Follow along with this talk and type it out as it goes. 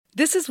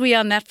This is We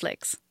Are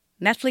Netflix,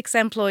 Netflix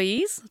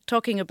employees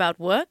talking about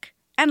work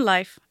and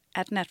life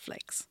at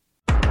Netflix.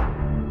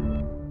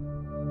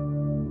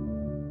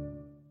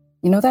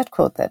 You know that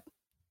quote that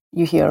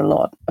you hear a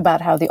lot about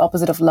how the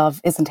opposite of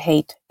love isn't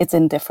hate, it's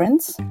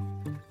indifference?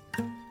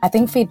 I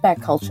think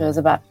feedback culture is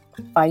about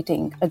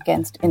fighting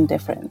against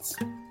indifference.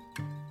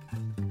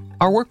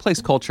 Our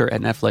workplace culture at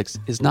Netflix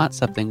is not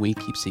something we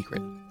keep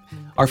secret.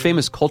 Our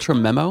famous culture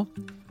memo,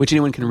 which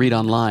anyone can read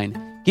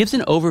online, gives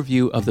an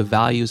overview of the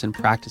values and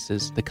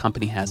practices the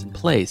company has in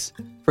place,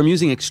 from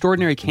using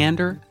extraordinary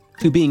candor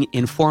to being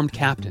informed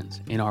captains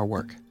in our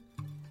work.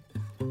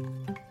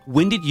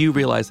 When did you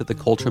realize that the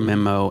culture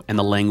memo and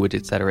the language,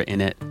 et cetera,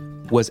 in it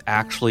was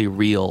actually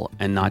real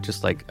and not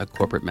just like a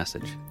corporate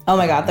message? Oh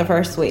my God, the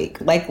first week.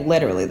 Like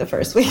literally the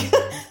first week.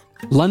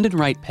 London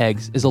Wright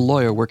Peggs is a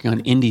lawyer working on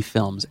indie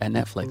films at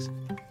Netflix.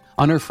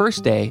 On her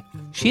first day,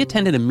 she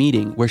attended a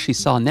meeting where she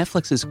saw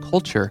Netflix's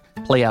culture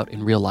play out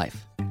in real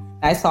life.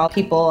 I saw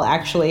people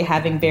actually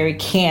having very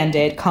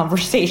candid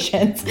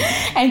conversations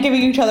and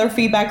giving each other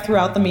feedback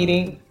throughout the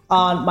meeting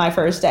on my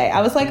first day.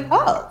 I was like,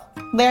 oh,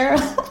 they're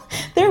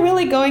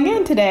really going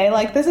in today.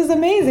 Like, this is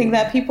amazing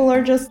that people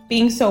are just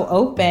being so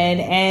open.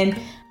 And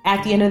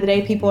at the end of the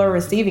day, people are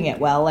receiving it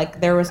well. Like,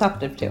 they're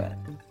receptive to it.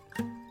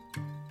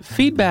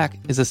 Feedback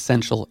is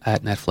essential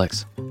at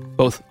Netflix.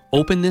 Both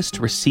openness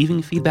to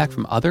receiving feedback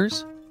from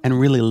others and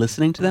really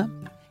listening to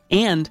them,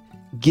 and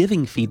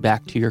giving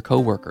feedback to your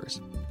coworkers,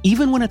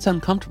 even when it's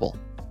uncomfortable.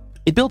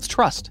 It builds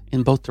trust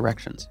in both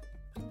directions.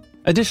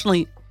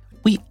 Additionally,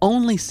 we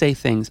only say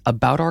things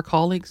about our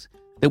colleagues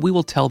that we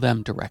will tell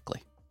them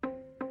directly.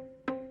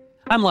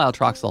 I'm Lyle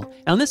Troxell,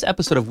 and on this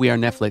episode of We Are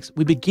Netflix,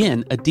 we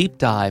begin a deep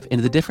dive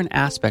into the different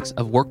aspects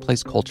of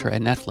workplace culture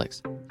at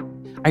Netflix.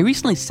 I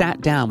recently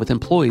sat down with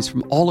employees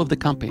from all over the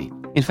company,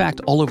 in fact,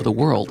 all over the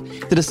world,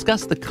 to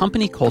discuss the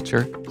company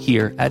culture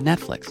here at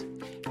Netflix.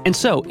 And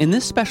so, in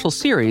this special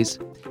series,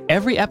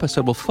 every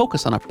episode will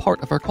focus on a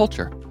part of our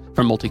culture,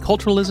 from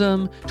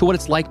multiculturalism to what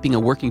it's like being a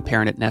working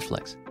parent at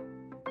Netflix.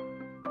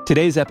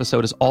 Today's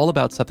episode is all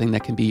about something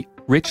that can be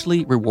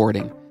richly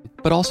rewarding,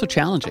 but also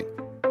challenging.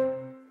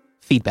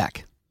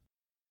 Feedback.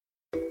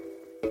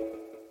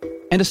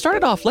 And to start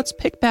it off, let's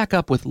pick back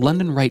up with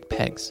London Wright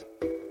Peggs.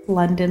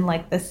 London,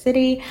 like the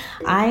city.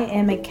 I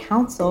am a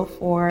counsel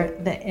for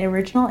the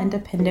original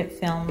independent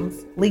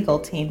films legal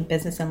team,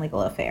 Business and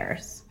Legal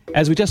Affairs.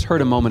 As we just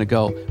heard a moment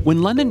ago,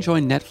 when London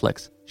joined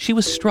Netflix, she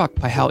was struck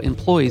by how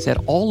employees at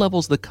all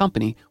levels of the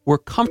company were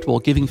comfortable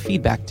giving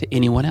feedback to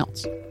anyone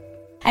else.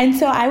 And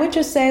so I would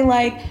just say,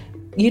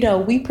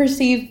 we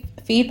perceive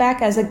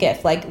feedback as a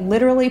gift. Like,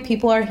 literally,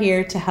 people are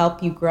here to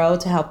help you grow,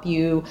 to help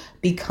you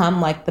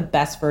become like the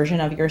best version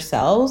of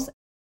yourselves.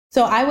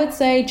 So I would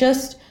say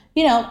just,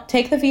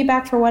 take the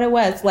feedback for what it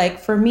was. Like,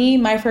 for me,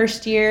 my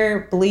first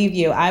year, believe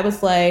you, I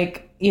was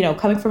like,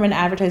 coming from an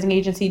advertising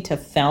agency to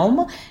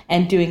film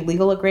and doing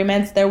legal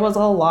agreements, there was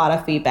a lot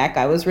of feedback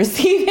I was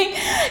receiving,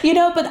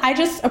 but I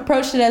just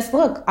approached it as,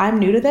 look, I'm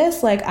new to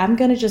this. Like, I'm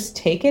going to just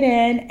take it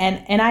in.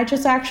 And I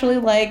just actually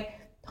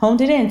honed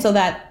it in so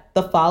that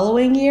the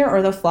following year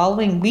or the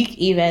following week,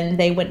 even,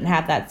 they wouldn't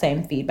have that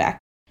same feedback.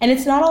 And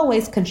it's not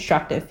always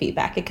constructive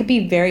feedback. It could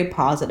be very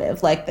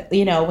positive. Like,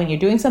 when you're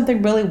doing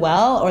something really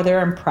well or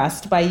they're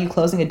impressed by you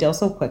closing a deal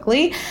so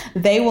quickly,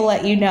 they will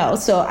let you know.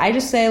 So I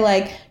just say,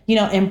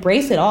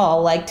 embrace it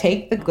all. Like,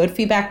 take the good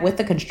feedback with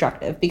the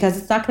constructive, because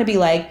it's not going to be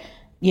like,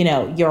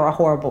 you're a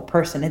horrible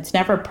person. It's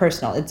never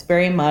personal. It's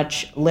very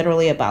much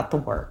literally about the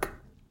work.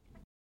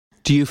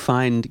 Do you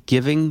find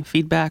giving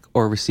feedback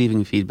or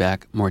receiving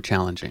feedback more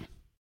challenging?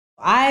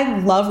 I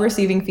love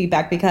receiving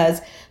feedback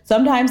because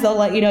sometimes they'll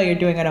let you know you're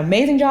doing an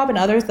amazing job, and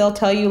others they'll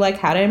tell you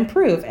how to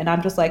improve. And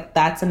I'm just like,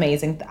 that's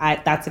amazing.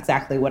 That's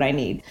exactly what I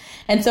need.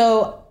 And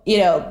so,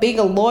 being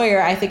a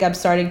lawyer, I think I'm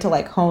starting to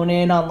hone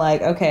in on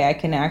okay, I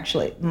can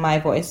actually, my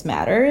voice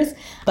matters.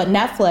 But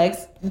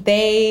Netflix,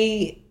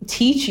 they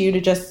teach you to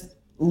just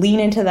lean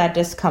into that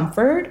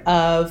discomfort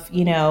of,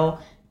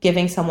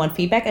 giving someone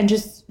feedback and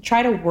just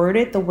try to word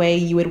it the way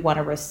you would want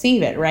to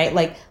receive it, right?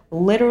 Like,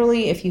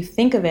 literally, if you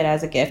think of it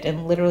as a gift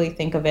and literally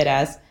think of it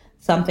as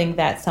something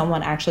that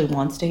someone actually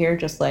wants to hear,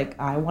 just like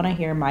I want to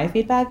hear my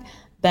feedback,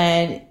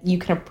 then you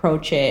can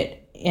approach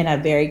it in a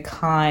very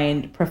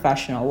kind,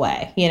 professional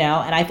way,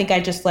 And I think I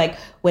just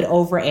would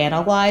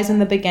overanalyze in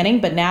the beginning,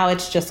 but now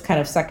it's just kind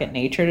of second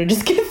nature to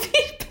just give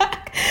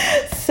feedback.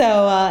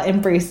 So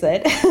embrace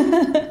it.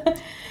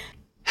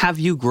 Have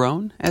you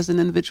grown as an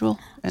individual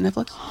at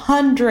Netflix?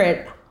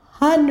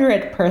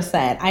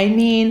 100%. I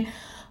mean,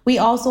 we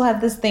also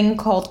have this thing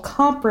called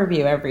comp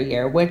review every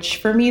year, which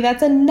for me,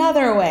 that's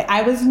another way.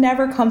 I was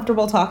never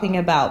comfortable talking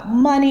about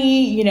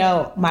money,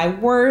 my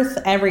worth,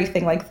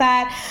 everything like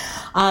that.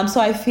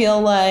 So I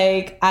feel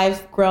like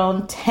I've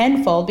grown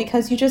tenfold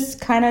because you just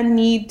kind of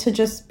need to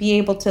just be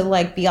able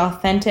to be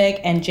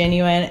authentic and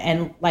genuine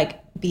and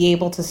be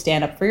able to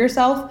stand up for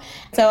yourself.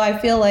 So I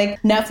feel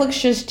like Netflix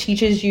just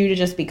teaches you to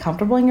just be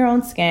comfortable in your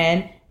own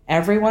skin.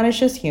 Everyone is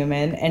just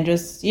human, and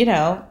just,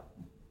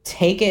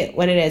 take it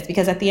what it is,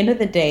 because at the end of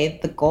the day,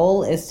 the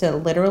goal is to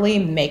literally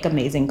make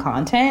amazing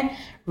content,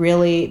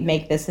 really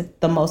make this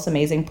the most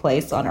amazing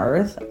place on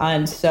earth.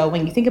 And so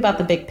when you think about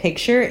the big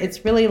picture,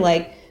 it's really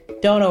like,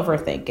 don't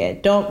overthink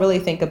it. Don't really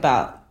think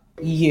about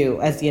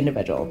you as the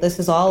individual. This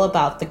is all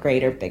about the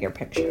greater, bigger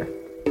picture.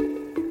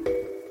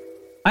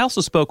 I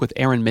also spoke with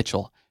Aaron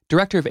Mitchell,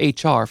 director of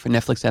HR for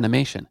Netflix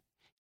Animation.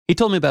 He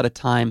told me about a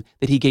time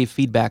that he gave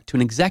feedback to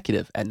an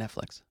executive at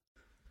Netflix.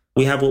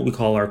 We have what we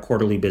call our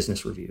quarterly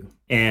business review.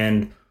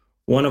 And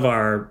one of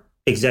our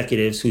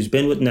executives who's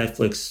been with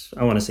Netflix,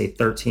 I want to say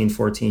 13,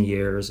 14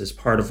 years, is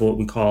part of what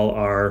we call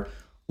our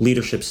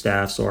leadership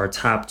staff, so our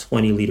top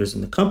 20 leaders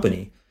in the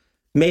company,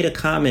 made a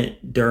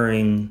comment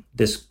during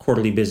this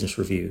quarterly business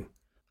review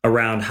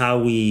around how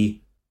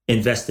we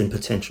invest in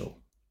potential.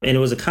 And it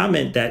was a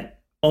comment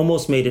that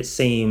almost made it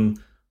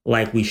seem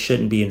like we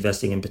shouldn't be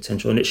investing in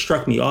potential. And it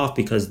struck me off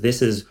because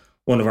this is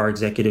one of our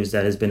executives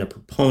that has been a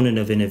proponent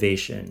of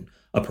innovation,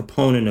 a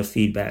proponent of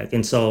feedback.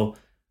 And so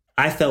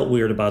I felt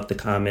weird about the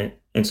comment.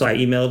 And so I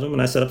emailed him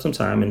and I set up some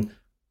time. And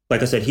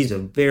like I said, he's a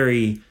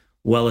very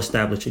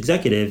well-established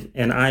executive.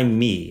 And I'm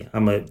me.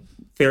 I'm a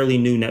fairly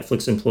new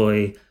Netflix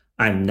employee.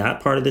 I'm not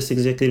part of this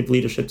executive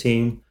leadership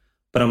team.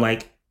 But I'm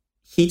like,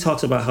 he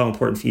talks about how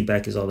important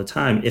feedback is all the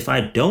time. If I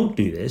don't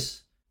do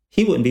this,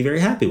 he wouldn't be very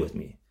happy with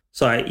me.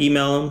 So I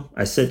email him,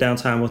 I sit down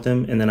time with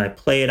him, and then I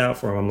play it out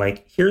for him. I'm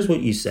like, here's what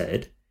you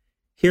said.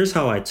 Here's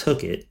how I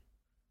took it.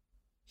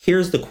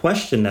 Here's the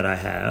question that I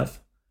have.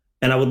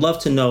 And I would love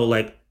to know,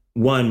 like,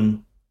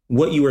 one,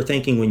 what you were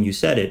thinking when you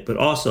said it, but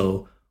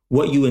also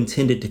what you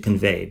intended to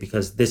convey,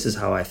 because this is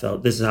how I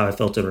felt. This is how I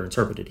felt it or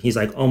interpreted. He's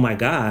like, oh my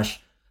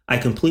gosh, I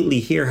completely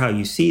hear how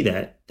you see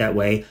that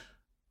way.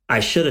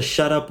 I should have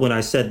shut up when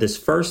I said this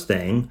first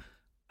thing.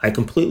 I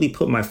completely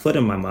put my foot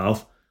in my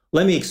mouth.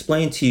 Let me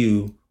explain to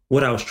you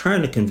what I was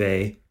trying to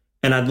convey.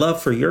 And I'd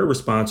love for your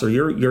response or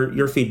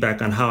your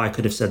feedback on how I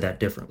could have said that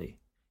differently.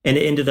 And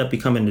it ended up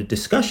becoming a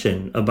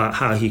discussion about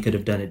how he could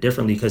have done it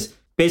differently. Because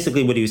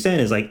basically what he was saying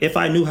is like, if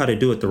I knew how to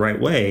do it the right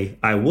way,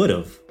 I would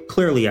have.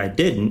 Clearly I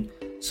didn't.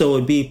 So it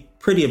would be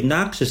pretty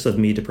obnoxious of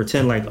me to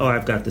pretend like, oh,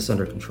 I've got this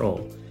under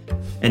control.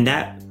 And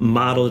that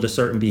modeled a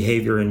certain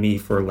behavior in me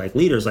for like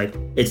leaders. Like,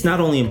 it's not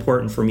only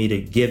important for me to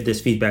give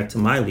this feedback to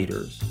my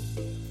leaders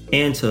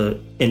and to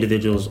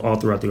individuals all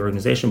throughout the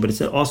organization, but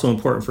it's also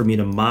important for me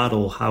to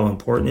model how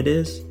important it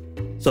is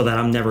so that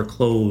I'm never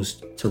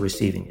closed to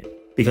receiving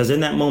it. Because in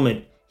that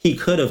moment, he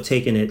could have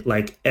taken it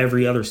like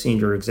every other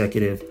senior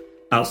executive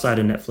outside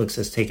of Netflix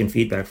has taken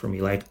feedback from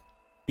me. Like,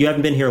 you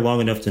haven't been here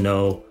long enough to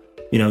know,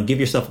 give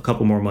yourself a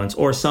couple more months,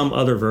 or some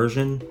other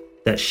version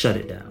that shut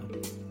it down.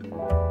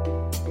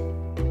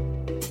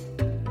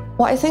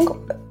 Well, I think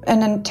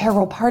an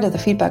integral part of the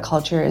feedback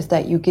culture is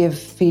that you give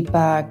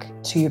feedback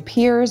to your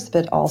peers,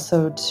 but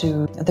also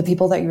to the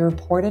people that you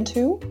report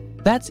into.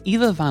 That's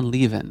Eva van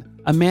Leeuwen,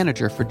 a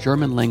manager for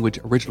German language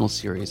original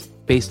series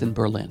based in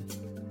Berlin.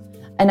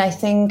 And I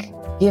think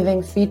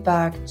giving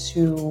feedback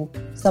to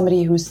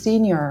somebody who's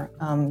senior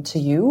to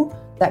you,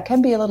 that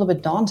can be a little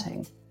bit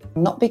daunting.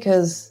 Not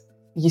because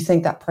you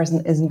think that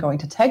person isn't going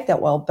to take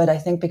that well, but I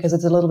think because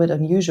it's a little bit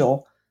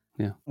unusual.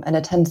 Yeah. And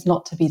it tends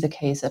not to be the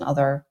case in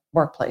other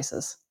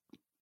workplaces.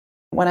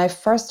 When I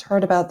first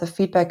heard about the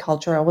feedback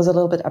culture, I was a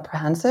little bit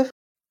apprehensive.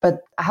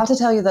 But I have to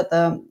tell you that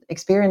the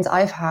experience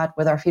I've had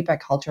with our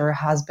feedback culture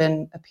has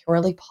been a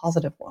purely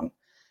positive one.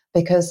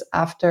 Because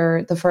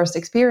after the first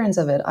experience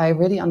of it, I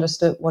really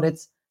understood what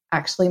it's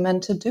actually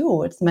meant to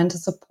do. It's meant to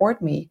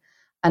support me,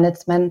 and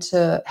it's meant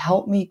to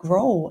help me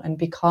grow and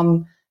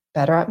become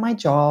better at my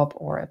job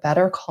or a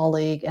better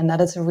colleague. And that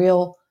is a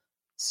real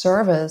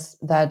service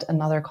that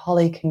another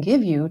colleague can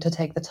give you, to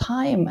take the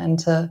time and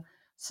to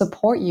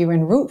support you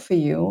and root for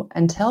you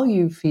and tell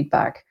you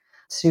feedback,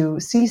 to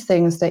see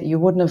things that you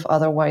wouldn't have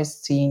otherwise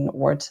seen,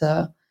 or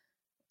to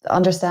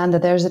understand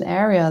that there's an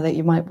area that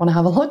you might want to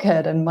have a look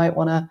at and might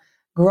want to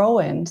grow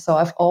in. So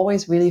I've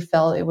always really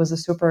felt it was a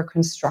super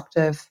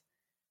constructive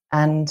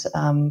and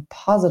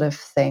positive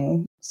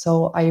thing.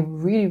 So I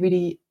really,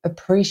 really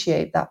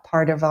appreciate that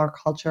part of our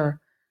culture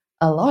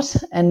a lot.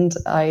 And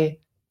I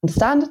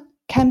understand it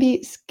can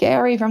be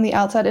scary from the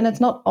outside, and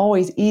it's not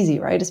always easy,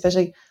 right?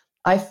 Especially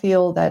I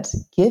feel that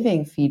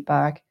giving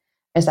feedback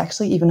is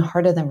actually even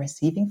harder than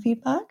receiving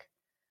feedback.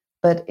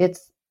 But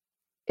it's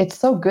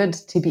so good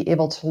to be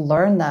able to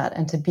learn that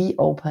and to be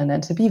open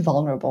and to be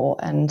vulnerable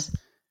and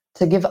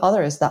to give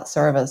others that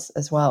service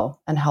as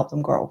well and help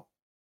them grow.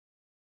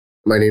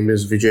 My name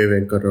is Vijay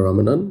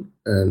Venkataramanan,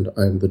 and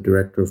I'm the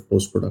Director of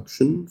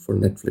Post-Production for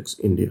Netflix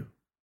India.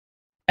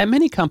 At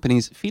many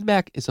companies,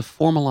 feedback is a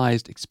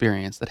formalized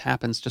experience that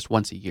happens just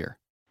once a year.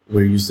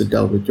 Where you sit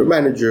down with your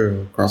manager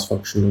or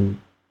cross-functional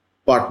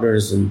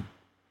partners and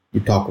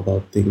you talk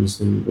about things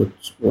and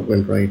what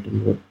went right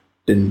and what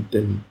didn't.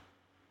 And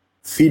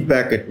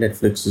feedback at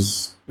Netflix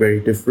is very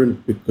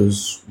different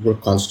because we're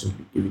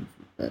constantly giving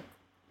feedback.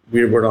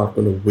 We're not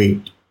going to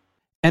wait.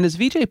 And as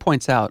Vijay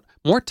points out,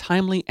 more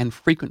timely and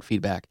frequent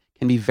feedback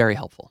can be very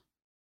helpful.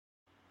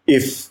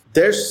 If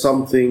there's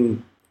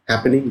something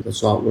happening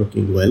that's not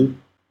working well,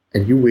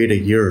 and you wait a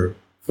year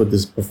for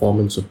this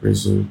performance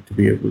appraisal to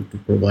be able to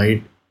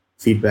provide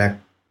feedback,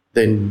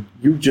 then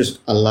you just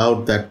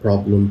allowed that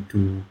problem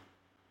to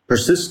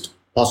persist,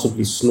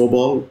 possibly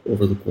snowball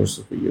over the course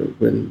of a year,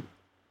 when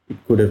it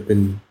could have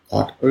been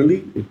caught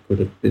early, it could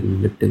have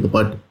been nipped in the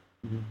bud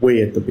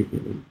way at the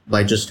beginning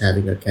by just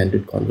having a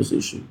candid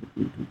conversation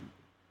between two people.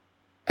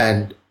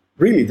 And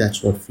really,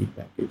 that's what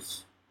feedback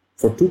is.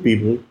 For two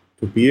people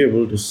to be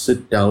able to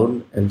sit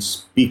down and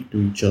speak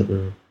to each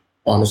other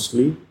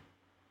honestly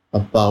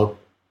about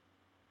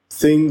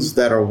things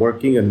that are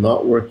working and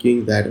not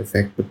working that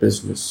affect the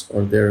business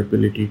or their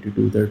ability to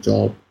do their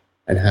job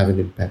and have an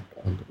impact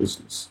on the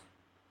business.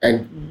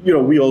 And,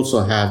 we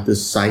also have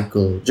this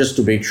cycle just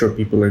to make sure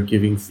people are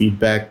giving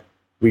feedback.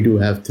 We do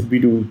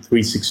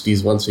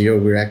 360s once a year.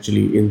 We're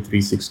actually in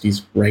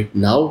 360s right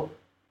now,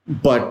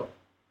 but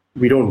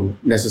we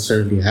don't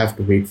necessarily have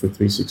to wait for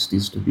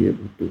 360s to be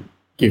able to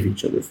give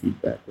each other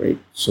feedback, right?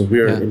 So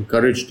we're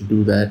encouraged to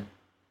do that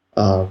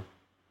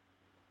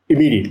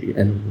immediately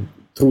and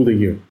through the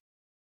year.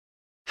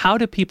 How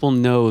do people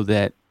know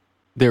that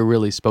they're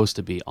really supposed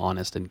to be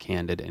honest and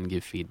candid and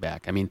give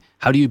feedback? I mean,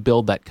 how do you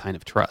build that kind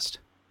of trust?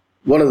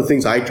 One of the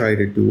things I try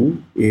to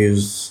do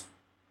is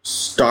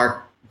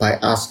start by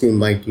asking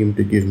my team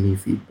to give me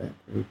feedback,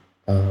 right?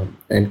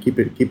 And keep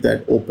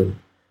that open.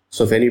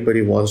 So if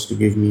anybody wants to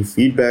give me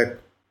feedback,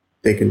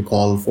 they can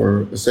call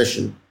for a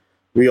session.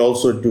 We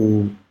also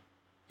do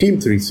team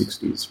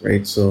 360s,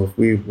 right? So if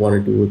we want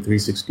to do a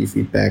 360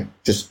 feedback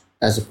just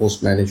as a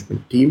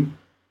post-management team,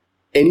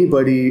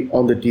 anybody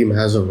on the team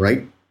has a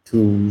right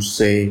to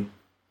say,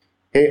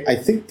 hey, I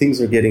think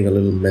things are getting a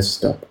little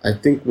messed up. I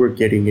think we're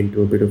getting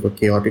into a bit of a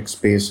chaotic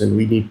space and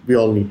we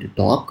all need to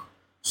talk.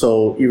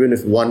 So even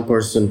if one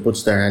person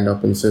puts their hand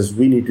up and says,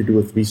 we need to do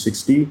a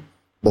 360,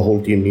 the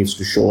whole team needs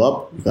to show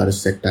up. You got to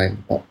set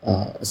time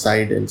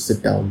aside and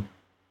sit down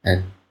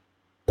and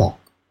talk.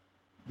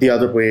 The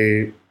other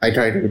way I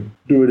try to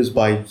do it is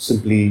by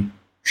simply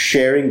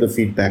sharing the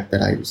feedback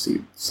that I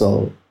received.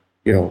 So,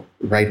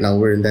 right now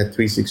we're in that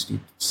 360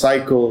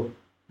 cycle.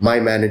 My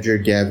manager,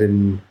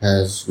 Gavin,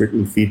 has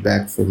written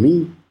feedback for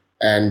me,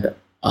 and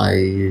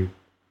I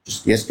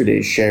just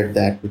yesterday shared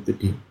that with the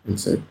team and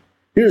said,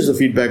 here's the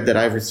feedback that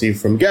I've received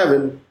from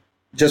Gavin,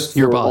 just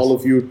for all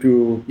of you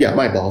to,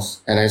 my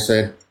boss. And I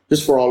said,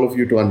 just for all of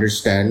you to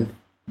understand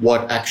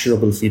what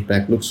actionable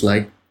feedback looks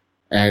like.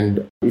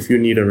 And if you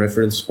need a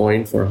reference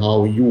point for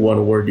how you want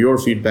to word your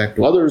feedback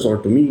to others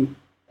or to me,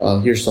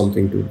 here's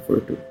something to refer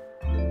to.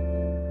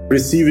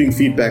 Receiving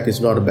feedback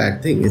is not a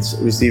bad thing. It's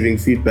receiving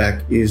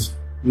feedback is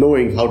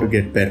knowing how to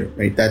get better,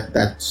 right?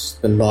 That's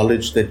the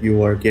knowledge that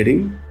you are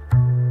getting.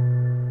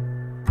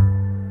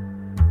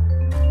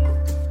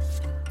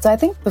 So I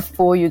think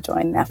before you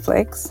join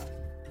Netflix,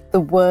 the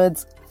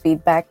words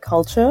feedback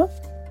culture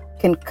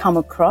can come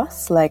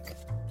across like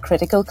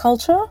critical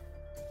culture,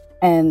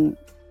 and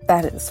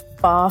that is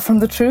far from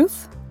the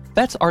truth.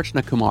 That's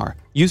Archana Kumar,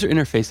 user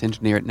interface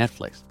engineer at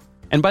Netflix.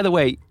 And by the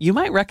way, you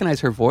might recognize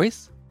her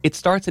voice. It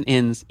starts and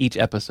ends each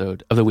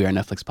episode of the We Are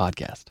Netflix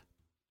podcast.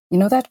 You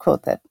know that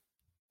quote that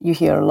you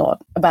hear a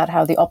lot about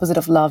how the opposite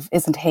of love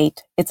isn't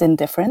hate, it's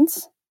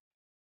indifference?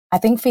 I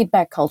think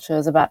feedback culture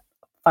is about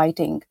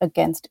fighting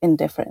against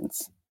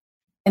indifference.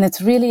 And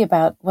it's really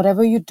about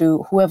whatever you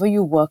do, whoever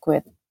you work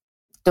with,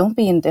 don't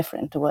be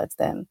indifferent towards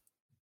them.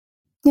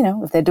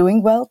 If they're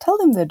doing well, tell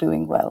them they're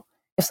doing well.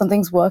 If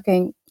something's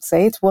working,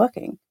 say it's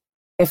working.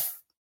 If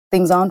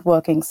things aren't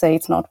working, say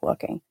it's not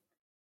working.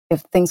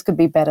 If things could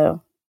be better,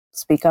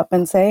 speak up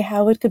and say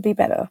how it could be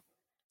better.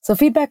 So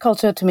feedback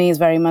culture to me is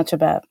very much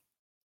about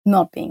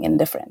not being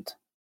indifferent.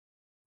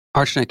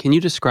 Archana, can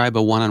you describe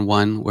a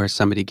one-on-one where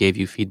somebody gave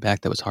you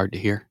feedback that was hard to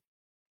hear?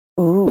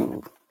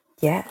 Ooh,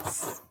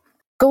 yes.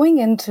 Going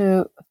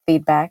into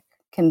feedback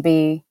can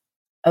be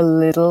a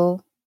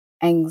little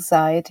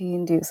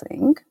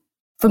anxiety-inducing.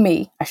 For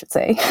me, I should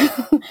say,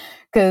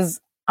 because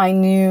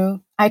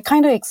I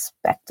kind of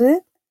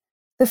expected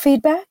the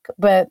feedback,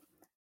 but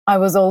I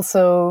was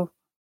also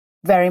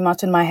very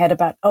much in my head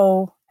about,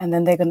 and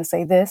then they're going to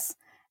say this,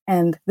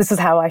 and this is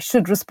how I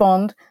should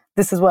respond.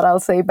 This is what I'll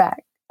say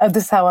back.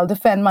 This is how I'll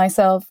defend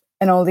myself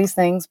and all these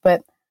things.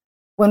 But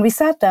when we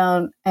sat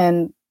down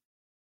and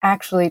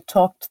actually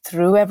talked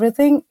through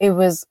everything, it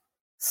was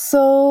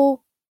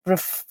so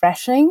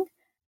refreshing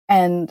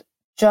and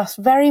just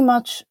very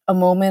much a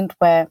moment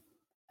where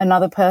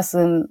another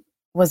person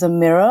was a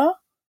mirror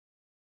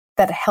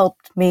that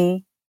helped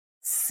me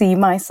see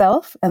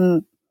myself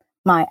and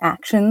my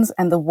actions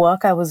and the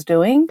work I was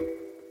doing.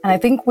 And I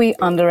think we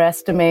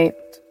underestimate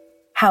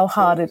how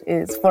hard it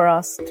is for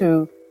us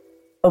to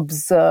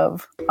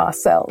observe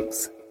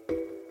ourselves.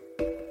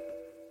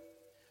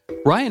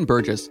 Ryan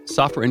Burgess,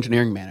 software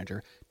engineering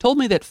manager, told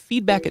me that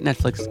feedback at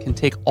Netflix can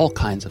take all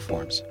kinds of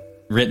forms.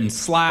 Written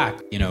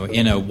Slack,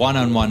 in a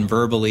one-on-one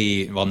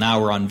verbally, well, now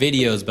we're on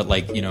videos, but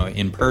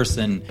in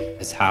person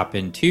has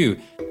happened too.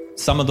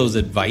 Some of those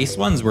advice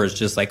ones where it's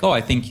just like,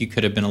 I think you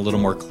could have been a little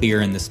more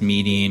clear in this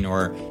meeting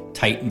or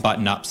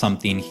button up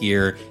something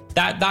here.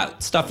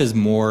 That stuff is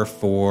more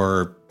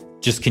for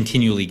just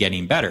continually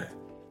getting better.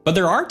 But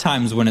there are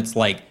times when it's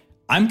like,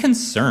 I'm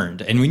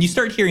concerned. And when you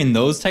start hearing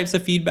those types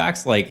of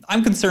feedbacks, like,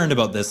 I'm concerned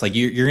about this, like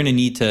you're going to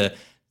need to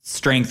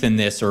strengthen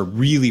this or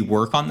really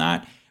work on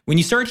that. When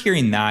you start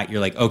hearing that, you're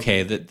like,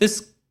 okay,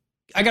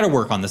 I got to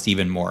work on this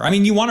even more. I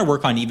mean, you want to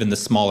work on even the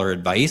smaller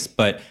advice,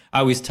 but I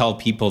always tell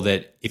people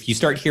that if you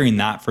start hearing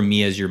that from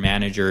me as your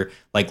manager,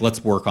 like,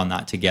 let's work on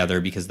that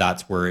together, because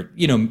that's where,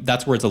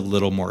 that's where it's a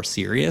little more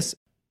serious.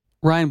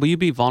 Ryan, will you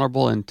be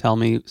vulnerable and tell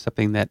me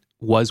something that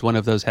was one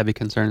of those heavy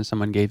concerns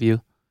someone gave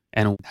you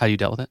and how you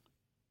dealt with it?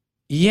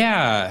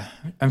 Yeah.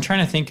 I'm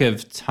trying to think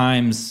of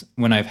times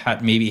when I've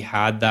had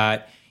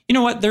that. You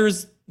know what?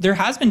 There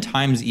has been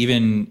times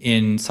even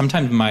in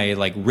sometimes my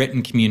like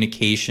written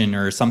communication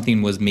or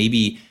something was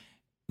maybe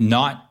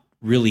not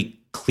really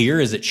clear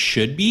as it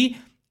should be.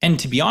 And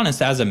to be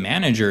honest, as a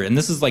manager, and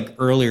this is like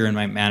earlier in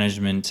my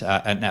management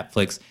at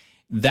Netflix,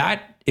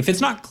 that if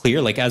it's not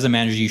clear, like as a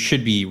manager, you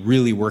should be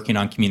really working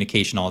on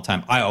communication all the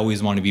time. I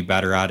always want to be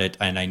better at it.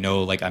 And I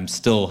know like I'm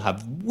still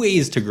have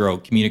ways to grow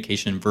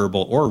communication,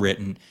 verbal or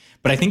written.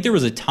 But I think there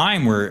was a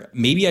time where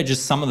maybe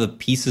some of the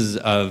pieces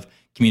of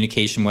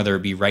communication, whether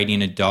it be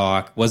writing a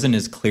doc, wasn't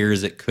as clear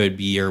as it could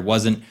be, or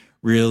wasn't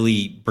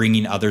really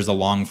bringing others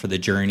along for the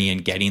journey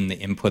and getting the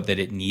input that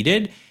it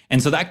needed.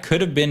 And so that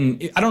could have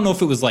been, I don't know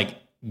if it was like,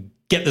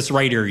 get this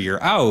right or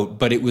you're out,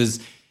 but it was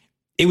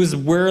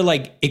where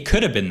like, it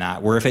could have been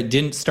that, where if it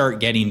didn't start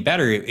getting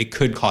better, it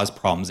could cause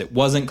problems. It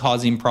wasn't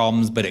causing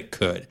problems, but it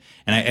could.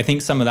 And I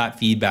think some of that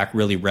feedback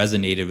really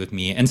resonated with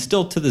me, and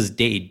still to this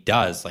day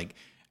does. Like,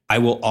 I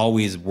will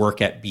always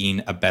work at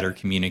being a better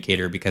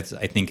communicator, because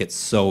I think it's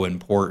so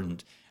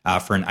important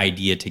for an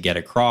idea to get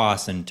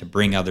across and to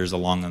bring others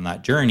along on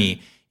that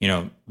journey.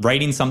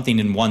 Writing something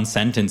in one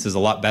sentence is a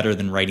lot better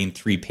than writing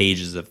 3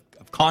 pages of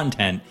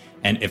content.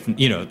 And if,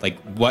 like,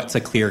 what's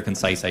a clear,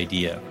 concise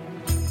idea?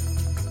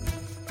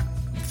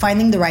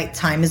 Finding the right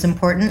time is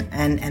important,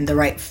 and the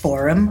right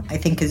forum, I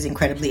think, is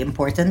incredibly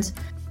important.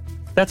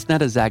 That's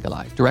Neda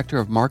Zagalai, Director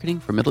of Marketing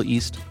for Middle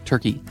East,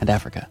 Turkey, and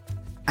Africa.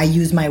 I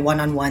use my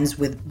one-on-ones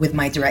with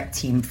my direct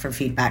team for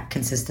feedback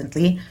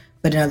consistently.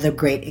 But another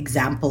great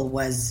example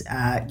was,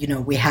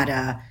 we had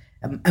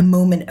a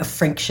moment of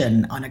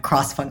friction on a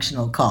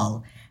cross-functional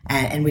call,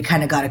 and we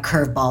kind of got a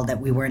curveball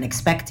that we weren't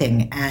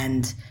expecting.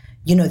 And,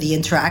 the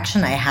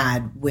interaction I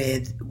had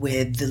with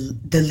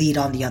the lead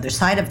on the other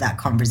side of that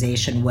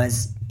conversation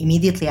was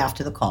immediately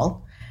after the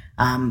call.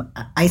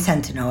 I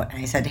sent a note and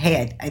I said,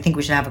 hey, I think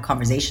we should have a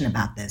conversation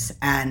about this.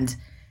 And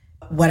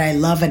what I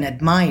love and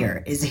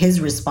admire is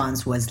his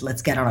response was,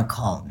 let's get on a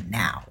call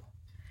now,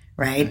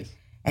 right?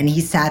 And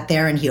he sat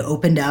there and he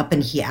opened up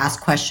and he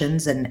asked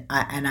questions, and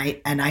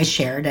I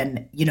shared. And,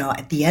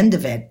 at the end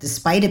of it,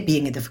 despite it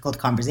being a difficult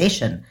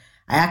conversation,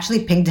 I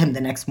actually pinged him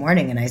the next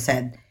morning and I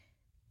said,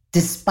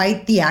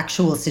 despite the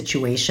actual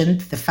situation,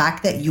 the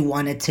fact that you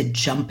wanted to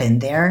jump in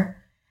there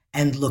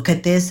and look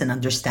at this and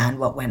understand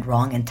what went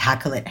wrong and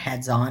tackle it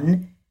heads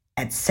on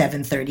at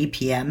 7:30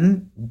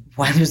 p.m.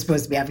 while you're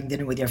supposed to be having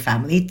dinner with your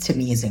family, to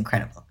me is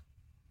incredible.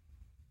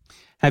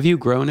 Have you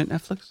grown at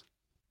Netflix?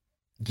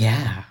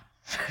 Yeah.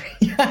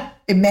 Yeah,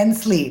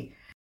 immensely.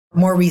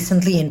 More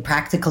recently, in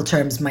practical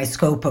terms, my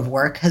scope of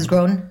work has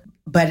grown,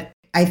 but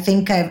I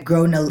think I've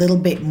grown a little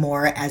bit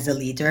more as a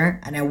leader.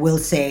 And I will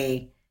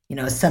say,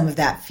 some of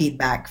that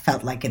feedback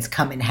felt like it's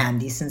come in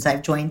handy since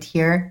I've joined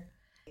here.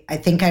 I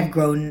think I've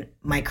grown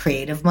my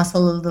creative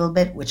muscle a little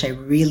bit, which I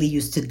really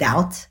used to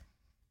doubt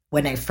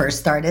when I first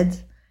started.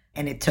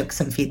 And it took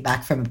some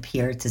feedback from a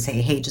peer to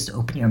say, hey, just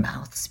open your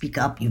mouth, speak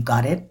up, you've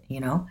got it,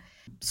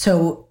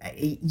 So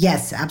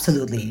yes,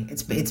 absolutely.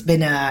 It's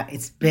been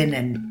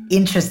an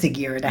interesting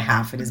year and a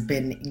half. It has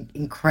been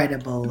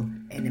incredible,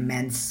 an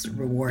immense,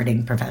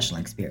 rewarding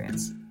professional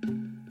experience.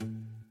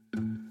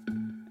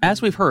 As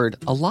we've heard,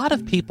 a lot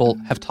of people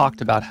have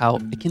talked about how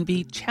it can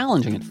be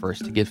challenging at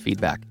first to give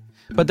feedback,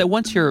 but that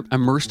once you're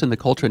immersed in the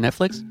culture of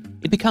Netflix,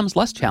 it becomes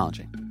less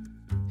challenging.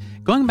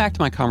 Going back to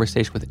my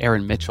conversation with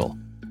Aaron Mitchell,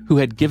 who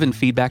had given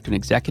feedback to an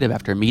executive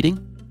after a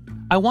meeting,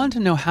 I wanted to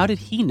know, how did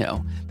he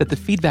know that the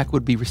feedback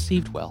would be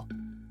received well?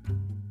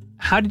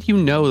 How did you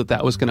know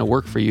that was going to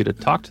work for you to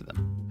talk to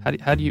them?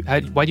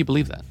 Why do you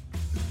believe that?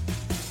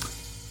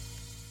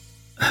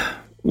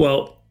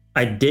 Well,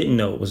 I didn't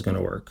know it was going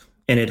to work,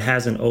 and it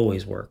hasn't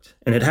always worked.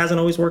 And it hasn't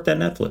always worked at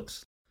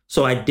Netflix.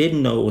 So I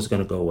didn't know it was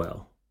going to go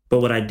well.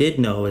 But what I did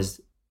know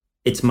is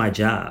it's my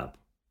job.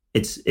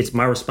 It's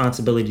my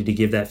responsibility to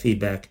give that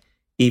feedback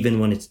even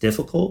when it's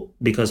difficult,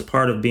 because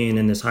part of being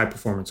in this high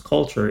performance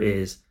culture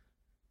is,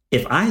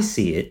 if I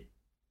see it,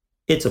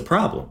 it's a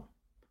problem.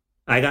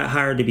 I got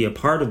hired to be a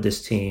part of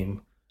this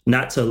team,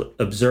 not to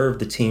observe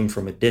the team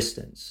from a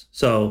distance.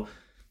 So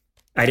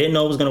I didn't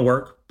know it was going to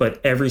work, but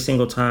every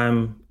single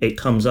time it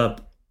comes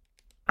up,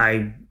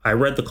 I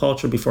read the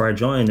culture before I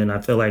joined, and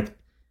I feel like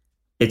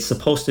it's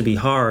supposed to be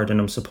hard and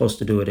I'm supposed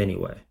to do it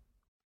anyway.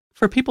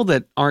 For people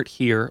that aren't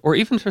here, or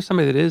even for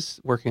somebody that is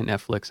working at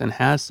Netflix and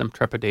has some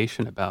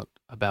trepidation about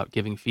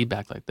giving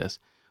feedback like this,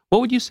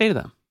 what would you say to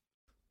them?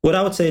 What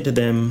I would say to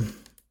them,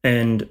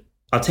 and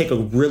I'll take a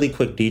really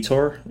quick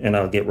detour and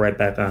I'll get right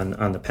back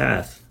on the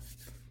path.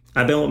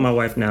 I've been with my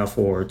wife now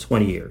for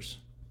 20 years.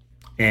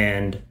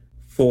 And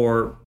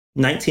for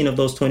 19 of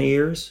those 20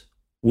 years,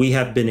 we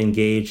have been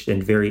engaged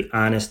in very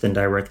honest and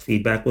direct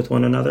feedback with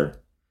one another.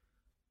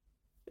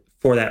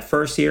 For that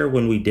first year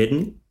when we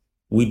didn't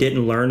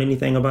learn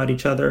anything about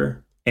each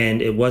other.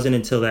 And it wasn't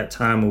until that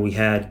time when we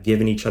had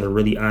given each other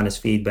really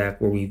honest feedback,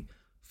 where we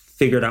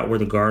figured out where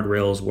the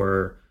guardrails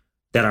were,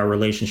 that our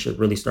relationship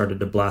really started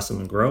to blossom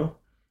and grow.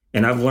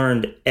 And I've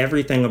learned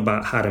everything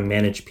about how to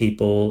manage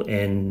people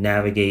and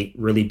navigate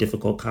really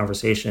difficult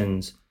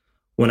conversations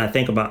when I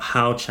think about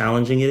how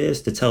challenging it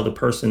is to tell the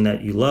person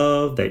that you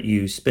love, that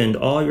you spend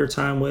all your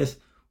time with,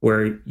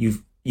 where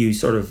you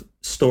sort of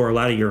store a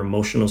lot of your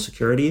emotional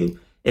security.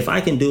 If I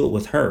can do it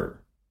with her,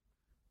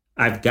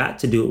 I've got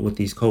to do it with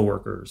these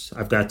coworkers.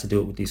 I've got to do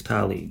it with these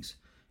colleagues.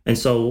 And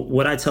so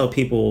what I tell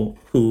people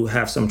who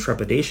have some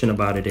trepidation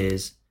about it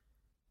is,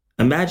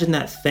 imagine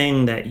that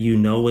thing that you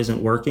know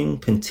isn't working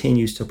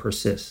continues to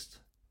persist.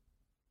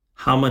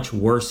 How much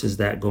worse is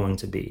that going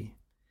to be?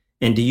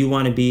 And do you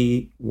want to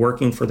be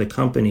working for the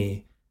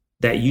company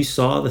that you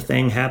saw the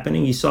thing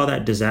happening? You saw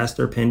that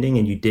disaster pending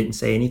and you didn't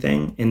say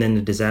anything, and then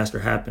the disaster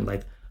happened.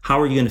 Like, how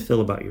are you going to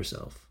feel about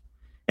yourself?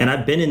 And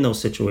I've been in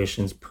those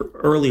situations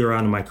earlier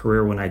on in my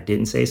career when I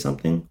didn't say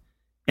something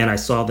and I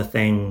saw the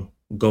thing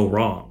go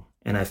wrong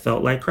and I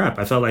felt like crap.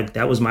 I felt like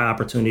that was my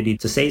opportunity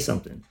to say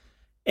something.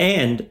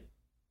 And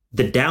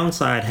the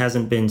downside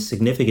hasn't been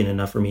significant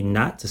enough for me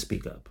not to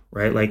speak up,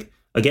 right? Like,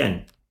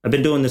 again, I've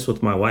been doing this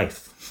with my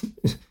wife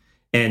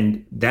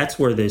and that's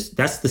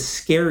the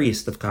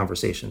scariest of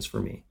conversations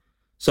for me.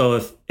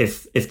 So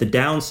if the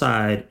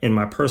downside in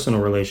my personal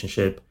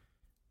relationship,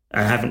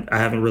 I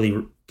haven't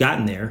really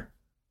gotten there.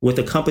 With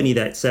a company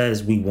that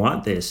says we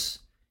want this,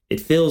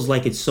 it feels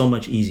like it's so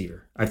much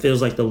easier. It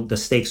feels like the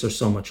stakes are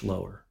so much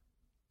lower.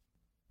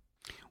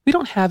 We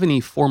don't have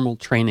any formal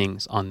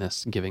trainings on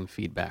this giving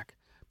feedback,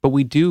 but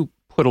we do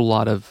put a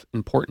lot of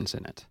importance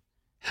in it.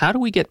 How do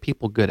we get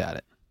people good at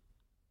it?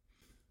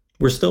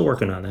 We're still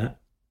working on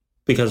that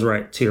because,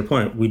 right, to your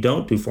point, we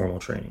don't do formal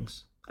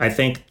trainings. I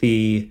think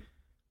the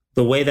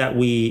way that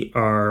we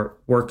are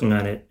working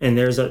on it, and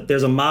there's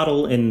a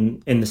model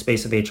in the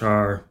space of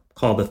HR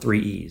called the 3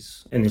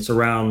 E's, and it's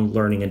around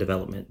learning and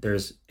development.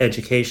 There's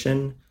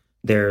education,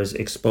 there's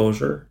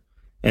exposure,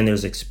 and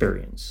there's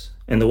experience.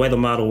 And the way the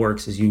model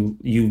works is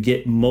you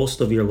get most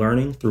of your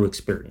learning through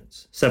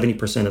experience.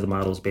 70% of the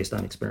model is based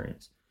on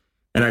experience.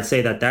 And I'd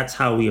say that that's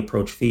how we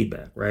approach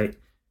feedback, right?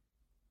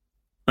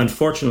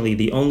 Unfortunately,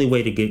 the only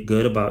way to get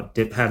good about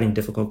having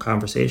difficult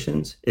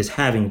conversations is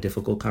having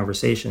difficult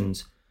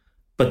conversations.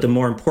 But the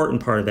more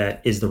important part of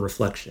that is the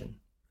reflection.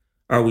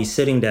 Are we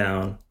sitting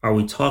down? Are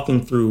we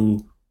talking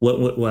through what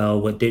went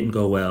well, what didn't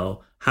go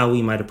well, how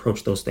we might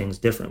approach those things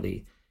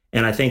differently?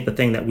 And I think the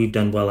thing that we've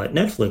done well at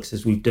Netflix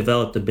is we've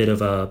developed a bit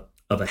of a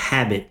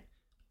habit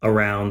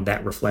around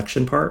that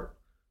reflection part.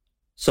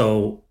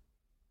 So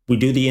we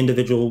do the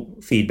individual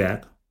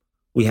feedback.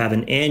 We have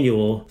an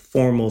annual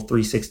formal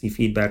 360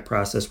 feedback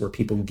process where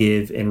people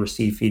give and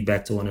receive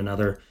feedback to one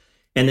another.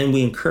 And then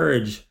we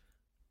encourage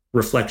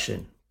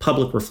reflection,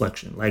 public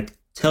reflection, like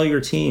tell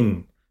your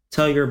team,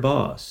 tell your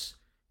boss,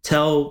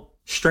 tell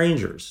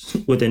strangers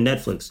within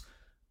Netflix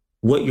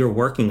what you're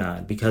working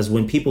on, because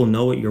when people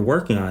know what you're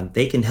working on,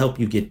 they can help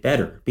you get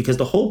better. Because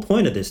the whole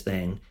point of this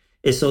thing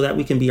is so that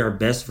we can be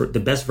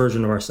the best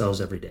version of ourselves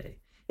every day.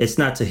 It's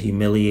not to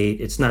humiliate.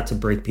 It's not to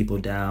break people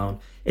down.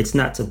 It's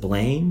not to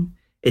blame.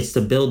 It's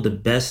to build the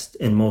best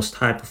and most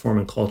high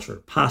performing culture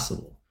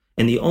possible.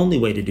 And the only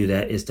way to do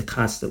that is to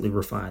constantly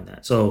refine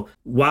that. So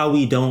while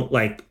we don't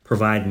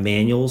provide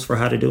manuals for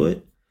how to do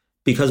it,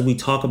 because we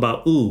talk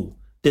about,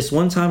 this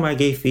one time I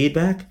gave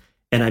feedback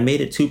and I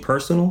made it too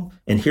personal,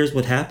 and here's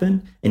what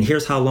happened, and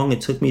here's how long it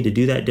took me to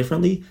do that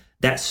differently,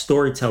 that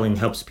storytelling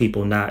helps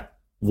people not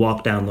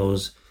walk down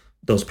those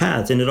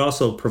paths. And it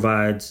also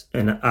provides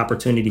an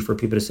opportunity for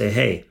people to say,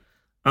 hey,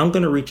 I'm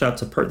going to reach out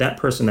to that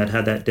person that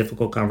had that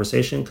difficult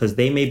conversation because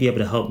they may be able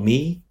to help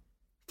me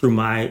through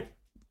my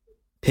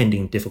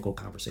pending difficult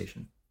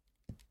conversation.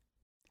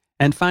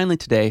 And finally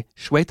today,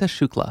 Shweta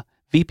Shukla,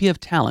 VP of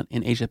Talent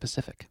in Asia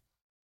Pacific.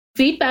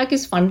 Feedback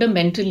is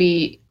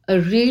fundamentally a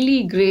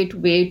really great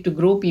way to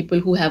grow people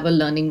who have a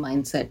learning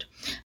mindset.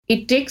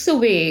 It takes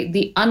away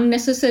the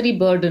unnecessary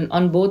burden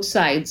on both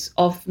sides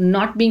of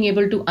not being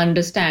able to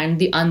understand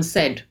the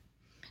unsaid,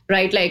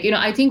 right?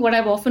 I think what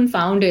I've often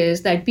found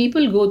is that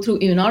people go through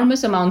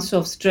enormous amounts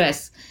of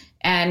stress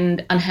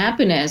and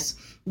unhappiness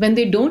when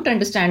they don't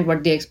understand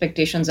what the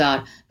expectations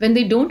are, when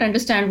they don't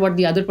understand what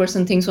the other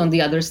person thinks on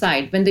the other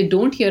side, when they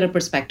don't hear a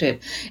perspective.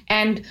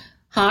 And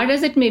hard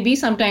as it may be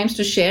sometimes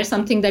to share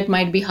something that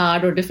might be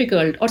hard or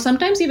difficult, or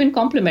sometimes even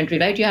complimentary,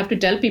 right? You have to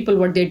tell people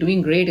what they're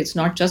doing great. It's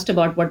not just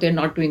about what they're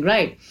not doing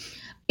right.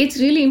 It's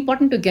really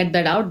important to get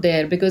that out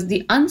there because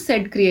the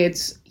unsaid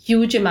creates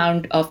huge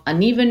amount of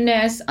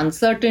unevenness,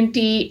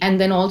 uncertainty,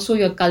 and then also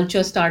your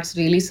culture starts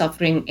really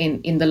suffering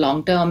in the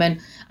long term. And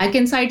I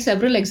can cite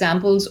several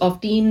examples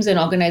of teams and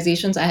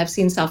organizations I have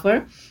seen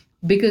suffer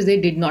because they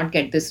did not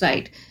get this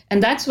right.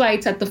 And that's why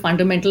it's at the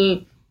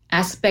fundamental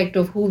aspect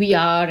of who we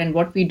are and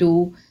what we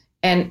do.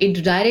 And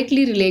it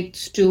directly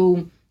relates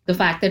to the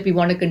fact that we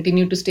want to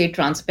continue to stay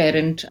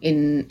transparent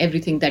in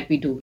everything that we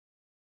do.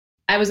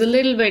 I was a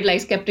little bit like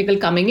skeptical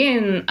coming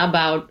in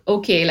about,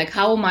 okay, like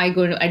how am I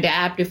going to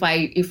adapt if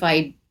I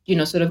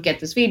sort of get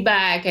this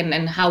feedback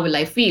and how will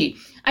I feel?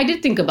 I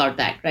did think about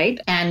that, right?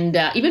 And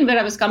even where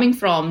I was coming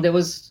from, there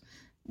was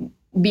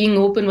being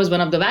open was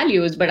one of the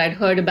values, but I'd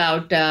heard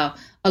about a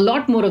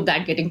lot more of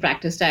that getting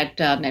practiced at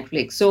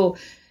Netflix. So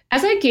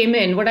as I came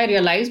in, what I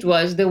realized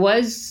was there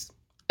was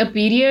a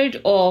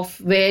period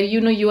of where,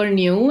 you are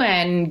new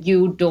and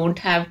you don't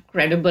have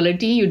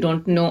credibility, you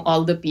don't know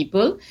all the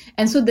people.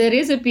 And so there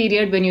is a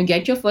period when you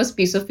get your first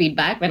piece of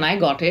feedback, when I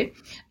got it,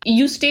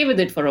 you stay with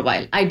it for a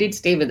while. I did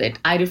stay with it.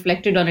 I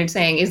reflected on it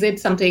saying, is it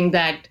something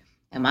that,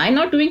 am I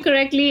not doing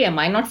correctly? Am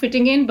I not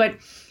fitting in? But,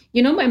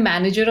 my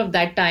manager of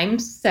that time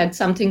said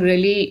something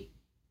really,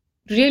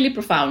 really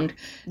profound.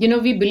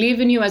 We believe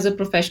in you as a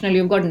professional.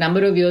 You've got a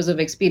number of years of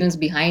experience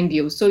behind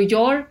you. So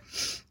your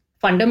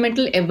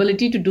fundamental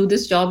ability to do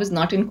this job is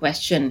not in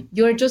question.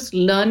 You're just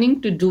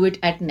learning to do it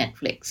at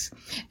Netflix.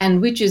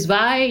 And which is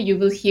why you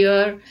will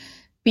hear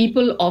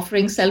people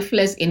offering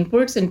selfless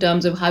inputs in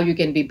terms of how you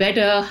can be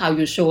better, how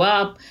you show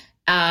up,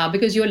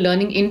 because you're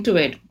learning into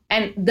it.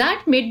 And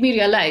that made me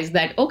realize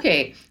that,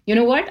 okay, you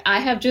know what?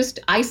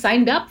 I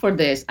signed up for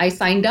this. I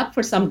signed up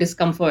for some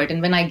discomfort. And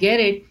when I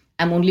get it,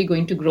 I'm only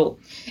going to grow.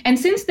 And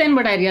since then,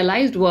 what I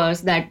realized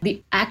was that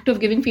the act of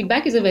giving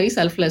feedback is a very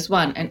selfless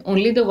one, and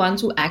only the ones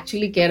who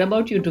actually care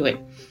about you do it.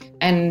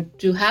 And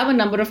to have a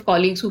number of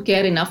colleagues who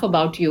care enough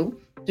about you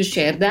to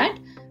share that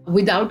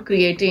without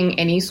creating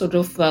any sort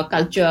of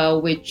culture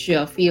which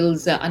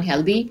feels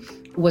unhealthy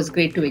was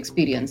great to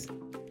experience.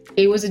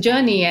 It was a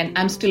journey and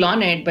I'm still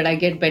on it, but I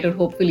get better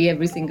hopefully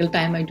every single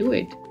time I do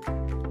it.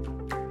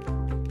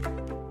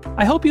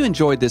 I hope you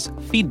enjoyed this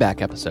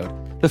feedback episode,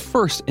 the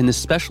first in this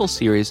special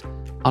series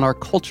on our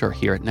culture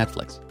here at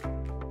Netflix.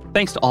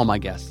 Thanks to all my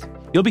guests.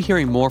 You'll be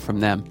hearing more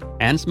from them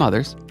and some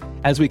others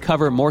as we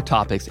cover more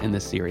topics in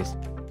this series.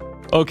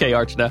 Okay,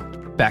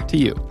 Archana, back to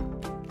you.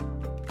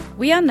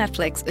 We Are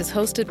Netflix is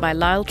hosted by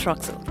Lyle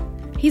Troxell.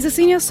 He's a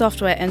senior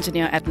software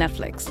engineer at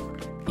Netflix.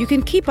 You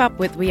can keep up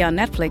with We Are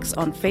Netflix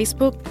on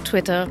Facebook,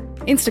 Twitter,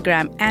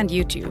 Instagram, and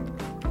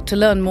YouTube. To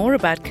learn more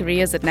about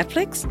careers at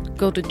Netflix,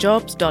 go to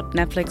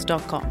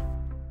jobs.netflix.com.